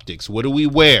our optics? What do we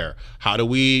wear? How do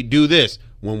we do this?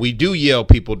 When we do yell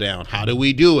people down, how do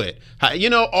we do it?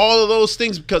 All of those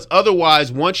things, because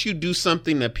otherwise, once you do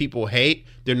something that people hate,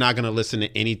 they're not going to listen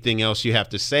to anything else you have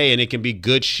to say. And it can be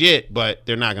good shit, but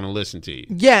they're not going to listen to you.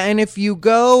 Yeah, and if you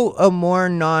go a more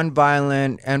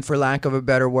nonviolent and, for lack of a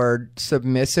better word,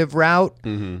 submissive route,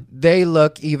 they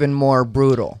look even more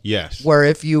brutal. Yes. Where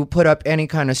if you put up any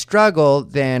kind of struggle,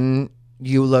 then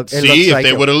you look. See, if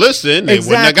they would have listened, they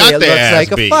wouldn't have got their ass it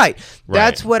looks like beat. a fight. Right.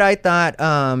 That's what I thought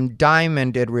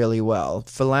Diamond did really well.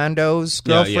 Philando's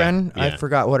girlfriend, yeah. I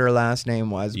forgot what her last name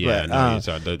was, Yeah,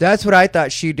 but that's what I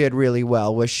thought she did really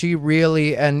well. Was she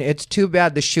really? And it's too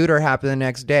bad the shooter happened the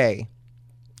next day,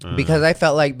 because I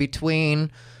felt like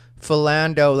between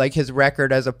Philando, like his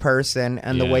record as a person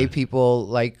and the way people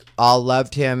like all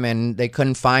loved him and they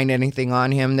couldn't find anything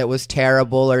on him that was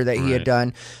terrible or that he had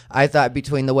done. I thought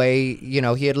between the way,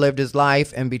 he had lived his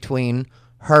life and between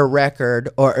her record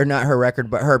or not her record,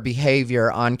 but her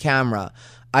behavior on camera,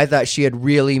 I thought she had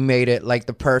really made it like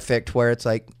the perfect where it's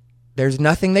like, there's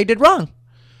nothing they did wrong.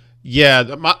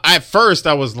 Yeah. At first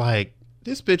I was like,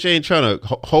 this bitch ain't trying to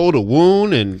hold a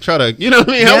wound and try to, I mean?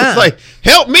 I was like,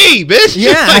 help me, bitch.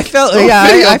 Yeah, like, I felt this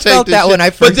that shit. when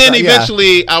I first But then saw,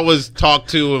 eventually I was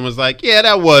talked to and was like, yeah,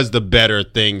 that was the better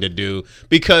thing to do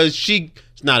because she's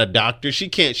not a doctor. She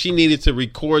needed to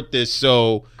record this.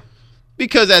 So,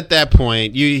 because at that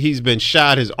point he's been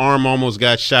shot, his arm almost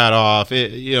got shot off,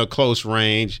 close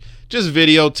range, just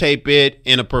videotape it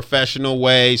in a professional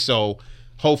way. So,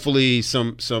 hopefully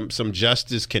some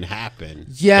justice can happen.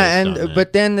 Yeah,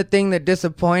 but then the thing that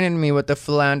disappointed me with the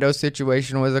Philando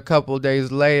situation was a couple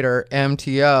days later,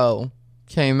 MTO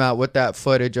came out with that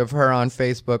footage of her on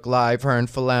Facebook Live, her and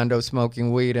Philando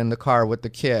smoking weed in the car with the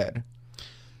kid.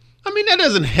 I mean, that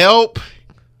doesn't help.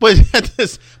 But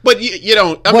you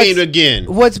don't. I mean, again,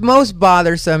 what's most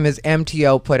bothersome is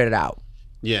MTO put it out.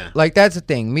 Yeah, like that's the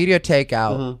thing. Media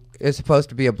Takeout is supposed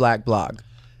to be a black blog.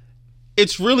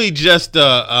 It's really just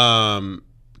a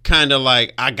kind of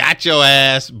like I got your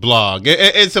ass blog.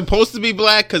 It's supposed to be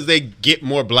black because they get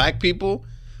more black people,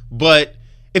 but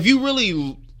if you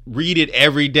really read it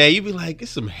every day, you'd be like, "There's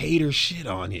some hater shit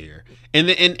on here." And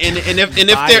if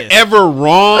they're ever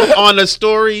wrong on a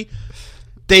story,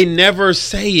 they never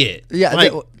say it. Yeah,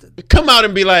 like, come out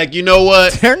and be like, you know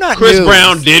what? They're not. Chris news.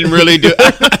 Brown didn't really do.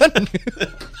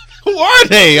 Who are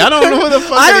they? I don't know who the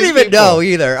fuck. I don't even know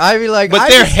either. I'd be like, but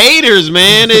they're haters,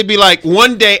 man. They'd be like,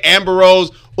 one day Amber Rose,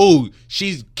 ooh,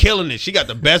 she's killing it. She got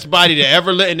the best body to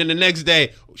ever live, and then the next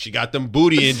day, She got them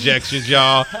booty injections,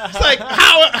 y'all. It's like,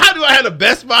 how do I have the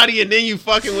best body and then you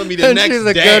fucking with me the and next day? she's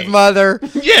a good mother.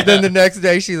 Yeah. Then the next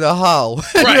day she's a hoe.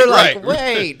 Right, You're right. like,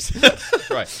 wait.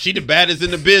 Right. She the baddest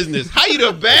in the business. How you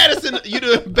the baddest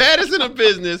in the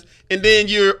business, and then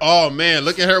you're, oh man,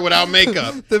 look at her without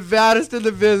makeup. The baddest in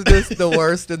the business, the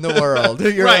worst in the world.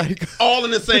 You're Right. like, All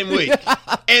in the same week.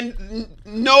 And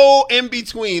no in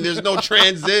between. There's no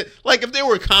transit. Like if there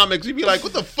were comics, you'd be like,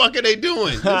 what the fuck are they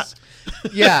doing?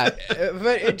 yeah,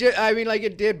 but it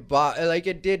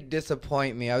did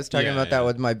disappoint me. I was talking about that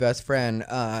with my best friend,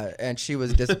 and she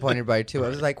was disappointed by it too. I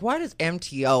was like, why does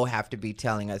MTO have to be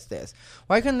telling us this?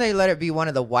 Why couldn't they let it be one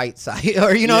of the white side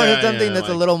or something that's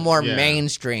a little more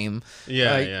mainstream?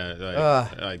 Like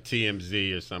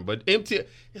TMZ or something. But MTO,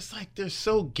 it's like they're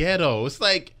so ghetto. It's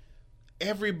like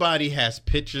everybody has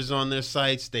pictures on their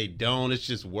sites. They don't. It's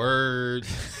just words.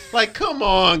 Like, come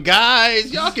on,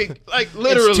 guys. Y'all can, like,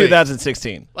 literally. It's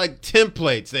 2016. Like,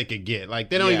 templates they could get. Like,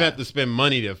 they don't even have to spend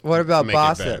money to What about make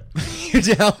Bossip?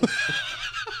 it better.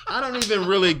 I don't even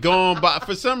really go on.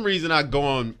 For some reason, I go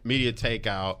on Media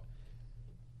Takeout.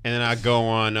 And then I go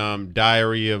on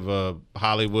Diary of a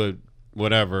Hollywood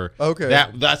whatever. Okay.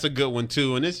 That's a good one,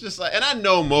 too. And it's just like, and I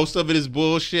know most of it is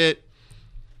bullshit.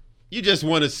 You just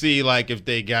want to see, like, if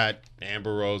they got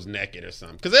Amber Rose naked or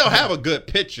something. Because they'll have a good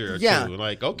picture or two.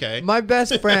 Like, okay. My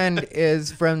best friend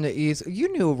is from the East.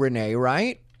 You knew Renee,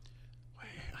 right?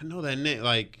 I know that name.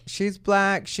 Like, she's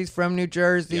black. She's from New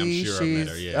Jersey. Yeah, I'm sure she's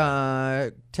I met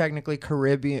her, technically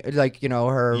Caribbean. Like,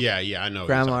 her I know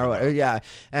grandma or whatever. Yeah.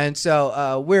 And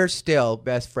so we're still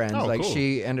best friends. Oh, like, cool.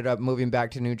 she ended up moving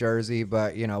back to New Jersey,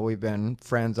 but, we've been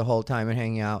friends the whole time and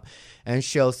hanging out. And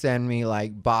she'll send me,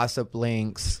 like, Bossip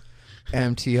links.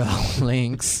 MTO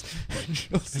links.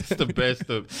 It's the best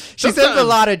of. She sends a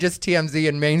lot of just TMZ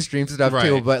and mainstream stuff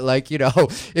too. But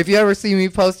if you ever see me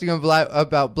posting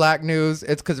about black news,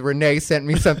 it's because Renee sent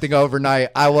me something overnight.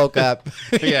 I woke up.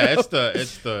 Yeah, it's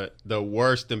the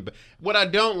worst. And what I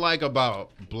don't like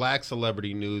about black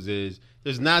celebrity news is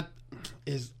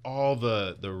all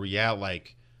the real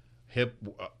like hip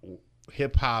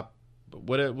hop.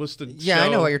 What's the show? I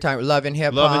know what you're talking about. Love and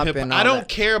Hip Hop. And I don't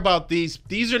care about these.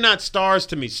 These are not stars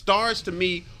to me. Stars to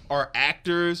me are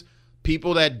actors,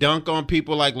 people that dunk on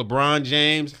people like LeBron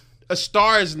James. A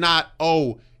star is not,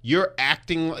 you're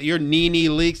acting, you're Nene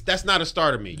Leakes. That's not a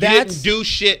star to me. You didn't do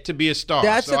shit to be a star.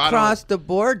 That's across the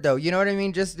board, though. You know what I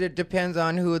mean? Just it depends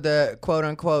on who the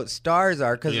quote-unquote stars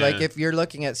are. Because, if you're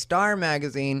looking at Star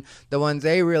Magazine, the ones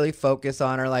they really focus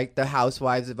on are, like, the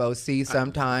Housewives of OC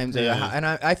sometimes. And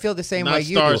I feel the same way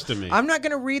you do. To me. I'm not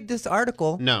going to read this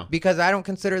article because I don't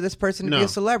consider this person to be a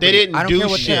celebrity. They didn't I don't care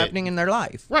what's happening in their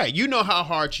life. Right. You know how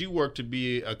hard you work to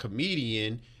be a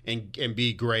comedian and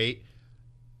be great.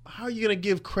 How are you gonna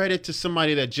give credit to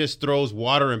somebody that just throws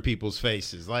water in people's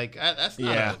faces? Like that's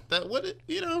not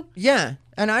Yeah,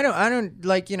 and I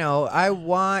don't I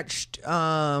watched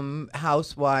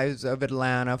Housewives of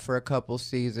Atlanta for a couple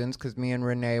seasons because me and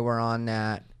Renee were on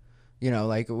that. We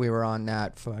were on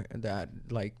that for that.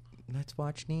 Like, let's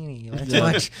watch Nene. Let's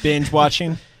watch binge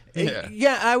watching.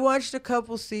 Yeah, I watched a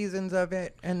couple seasons of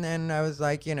it, and then I was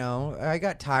like, I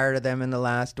got tired of them in the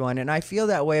last one, and I feel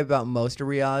that way about most of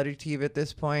reality TV at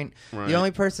this point. Right. The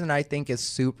only person I think is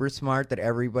super smart that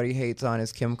everybody hates on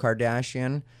is Kim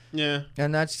Kardashian. Yeah.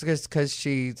 And that's just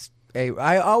because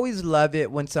I always love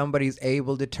it when somebody's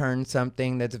able to turn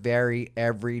something that's very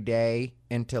everyday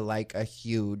into, like, a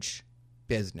huge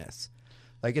business.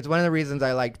 Like, it's one of the reasons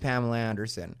I liked Pamela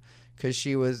Anderson. Because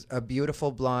she was a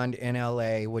beautiful blonde in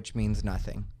L.A., which means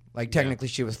nothing. Like, technically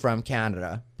she was from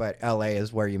Canada, but L.A.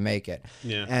 is where you make it.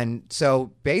 Yeah. And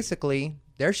so, basically,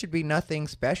 there should be nothing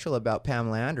special about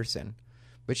Pamela Anderson.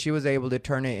 But she was able to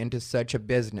turn it into such a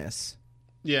business.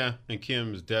 Yeah, and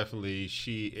Kim is definitely,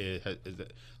 she is a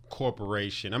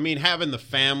corporation. I mean, having the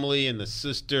family and the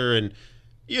sister and,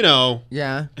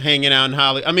 hanging out in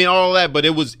Hollywood. I mean, all that, but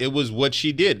it was what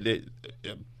she did.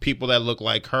 People that look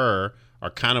like her are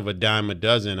kind of a dime a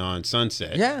dozen on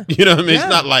Sunset. Yeah. You know what I mean? Yeah.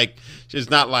 It's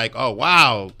not like, oh,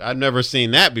 wow, I've never seen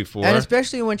that before. And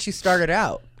especially when she started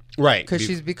out. Right. Because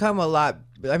she's become a lot,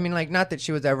 not that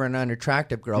she was ever an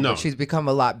unattractive girl, but she's become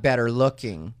a lot better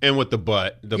looking. And with the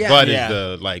butt. The butt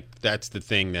is that's the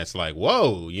thing that's like,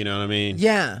 whoa, you know what I mean?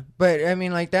 Yeah. But,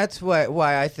 that's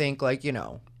why I think,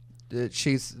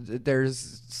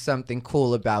 there's something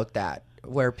cool about that.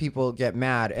 Where people get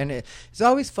mad, and it's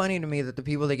always funny to me that the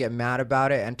people that get mad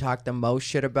about it and talk the most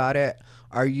shit about it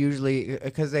are usually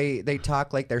because they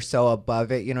talk like they're so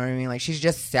above it. You know what I mean? Like she's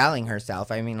just selling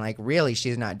herself. I mean, like really,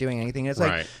 she's not doing anything. It's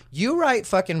like you write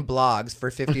fucking blogs for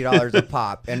 $50 a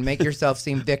pop and make yourself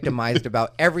seem victimized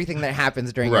about everything that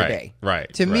happens during your day.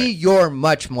 Right. To me, you're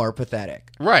much more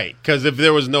pathetic. Right. Because if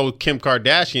there was no Kim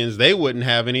Kardashians, they wouldn't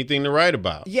have anything to write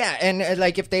about. Yeah, and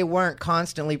like if they weren't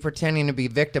constantly pretending to be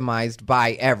victimized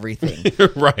by everything.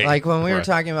 Right. Like when we were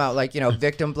talking about like,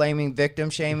 victim blaming, victim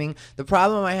shaming, the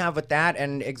problem I have with that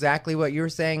and exactly what you were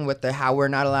saying with the how we're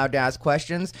not allowed to ask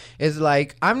questions is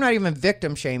like, I'm not even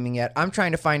victim shaming yet. I'm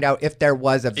trying to find out if there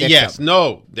was a victim. Yes,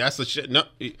 no, that's the shit. No,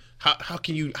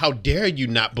 how dare you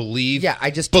not believe? Yeah, I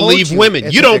just believe told you women.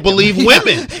 it's You a don't victim. believe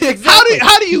women. Exactly.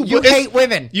 How do you? You hate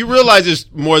women. You realize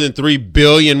there's more than 3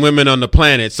 billion women on the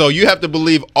planet, so you have to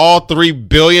believe all 3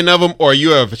 billion of them, or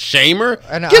you're a shamer.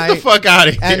 And Get the fuck out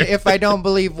of here. And if I don't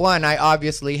believe one, I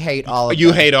obviously hate all of them.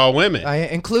 You hate all women,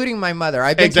 including my mother.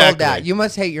 I've been told that. You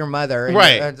must hate your mother. And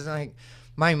right. It's like,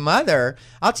 my mother,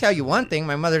 I'll tell you one thing.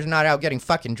 My mother's not out getting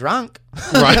fucking drunk.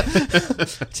 Right.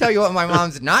 Tell you what my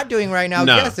mom's not doing right now.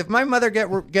 No. Yes, if my mother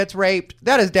gets raped,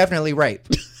 that is definitely rape.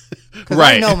 Because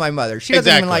Right. I know my mother. She doesn't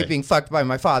even Exactly. like being fucked by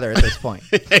my father at this point.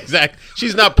 Exactly.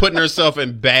 She's not putting herself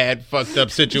in bad, fucked up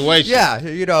situations. Yeah,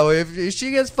 if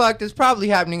she gets fucked, it's probably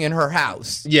happening in her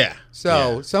house. Yeah.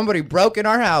 So somebody broke in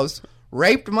our house,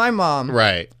 raped my mom.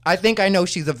 Right. I think I know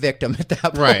she's a victim at that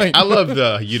point. Right. I love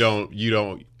the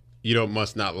you don't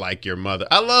must not like your mother.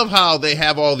 I love how they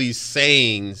have all these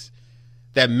sayings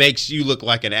that makes you look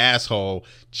like an asshole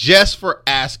just for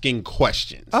asking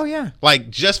questions. Oh yeah. Like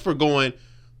just for going,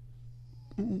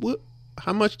 what?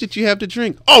 How much did you have to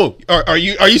drink? Oh, are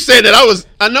you saying that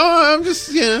I know I'm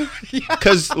just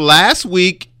because last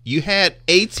week you had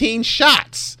 18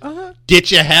 shots. Uh-huh.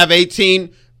 Did you have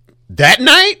 18 that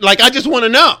night? Like I just want to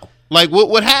know. Like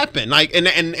what happened? Like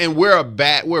and we're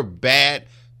bad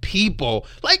people.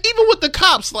 Like even with the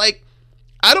cops, like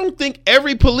I don't think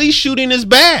every police shooting is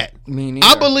bad. Me neither.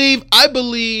 I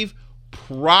believe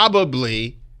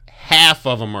probably half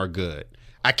of them are good.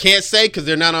 I can't say because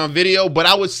they're not on video, but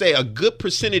I would say a good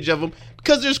percentage of them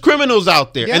because there's criminals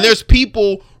out there and there's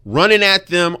people running at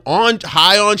them on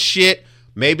high on shit,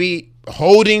 maybe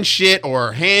holding shit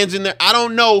or hands in there. I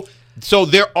don't know. So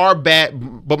there are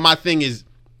bad, but my thing is,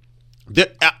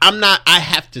 I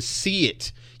have to see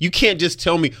it. You can't just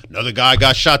tell me another guy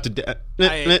got shot to death.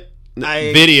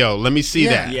 Video. Let me see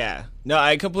that. Yeah. No,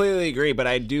 I completely agree, but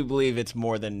I do believe it's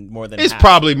more than It's half.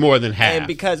 probably more than half. And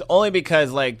because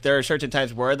like there are certain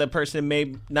times where the person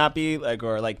may not be like,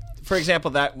 or like for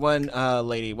example that one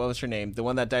lady, what was her name? The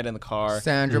one that died in the car.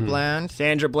 Sandra Bland.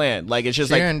 Sandra Bland. Like it's just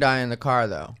She like didn't die in the car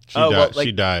though.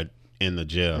 She died in the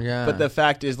jail. Yeah. But the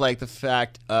fact is like the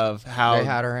fact of how they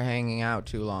had her hanging out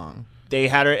too long. they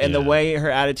had her and the way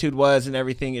her attitude was and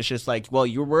everything. It's just like, well,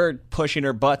 you were pushing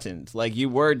her buttons, like you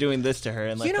were doing this to her.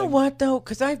 And like, you know what though,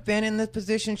 because I've been in the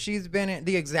position she's been in,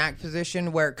 the exact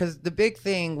position where, because the big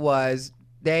thing was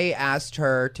they asked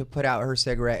her to put out her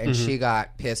cigarette and she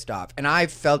got pissed off, and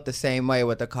I've felt the same way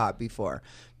with a cop before,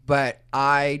 but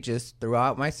I just threw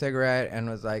out my cigarette and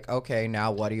was like, okay,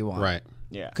 now what do you want? Right.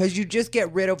 Yeah. Because you just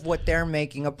get rid of what they're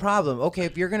making a problem. Okay,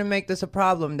 if you're going to make this a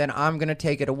problem, then I'm going to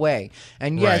take it away.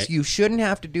 And yes, Right. you shouldn't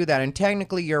have to do that. And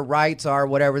technically, your rights are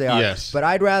whatever they are. Yes. But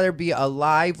I'd rather be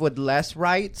alive with less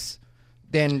rights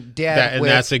than dead and with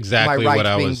that's exactly my rights what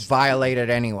I being was- violated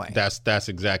anyway. That's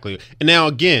exactly. And now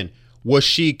again, was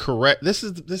she correct? This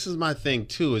is my thing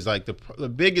too. Is like the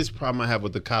biggest problem I have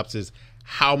with the cops is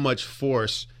how much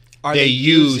force Are they they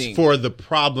use using? for the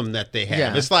problem that they have.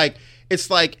 Yeah. It's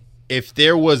like if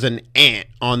there was an ant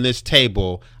on this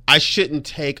table, I shouldn't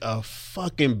take a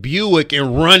fucking Buick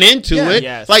and run into it.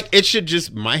 Yes. Like it should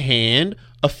just my hand,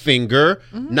 a finger,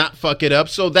 not fuck it up.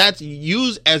 So that's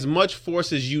use as much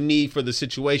force as you need for the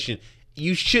situation.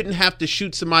 You shouldn't have to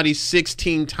shoot somebody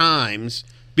 16 times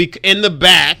in the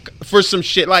back for some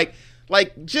shit. Like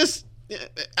just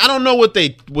I don't know what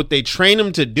they train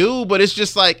them to do, but it's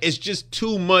just like it's just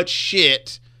too much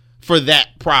shit for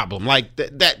that problem. Like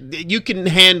that you can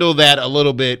handle that a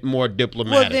little bit more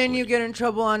diplomatically. Well, then you get in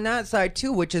trouble on that side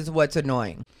too, which is what's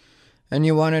annoying. And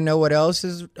you want to know what else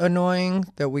is annoying?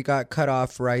 That we got cut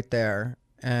off right there.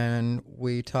 And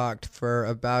we talked for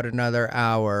about another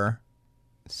hour.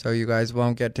 So you guys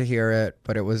won't get to hear it,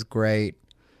 but it was great.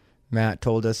 Matt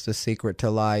told us the secret to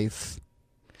life.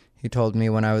 He told me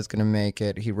when I was going to make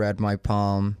it. He read my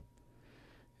palm.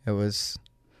 It was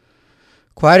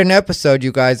quite an episode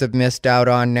you guys have missed out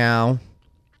on now.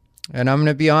 And I'm going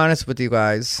to be honest with you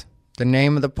guys. The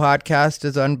name of the podcast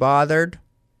is Unbothered,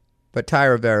 but Ty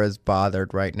Rivera is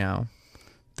bothered right now.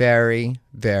 Very,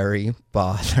 very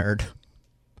bothered.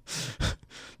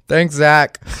 Thanks,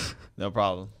 Zach. No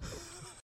problem.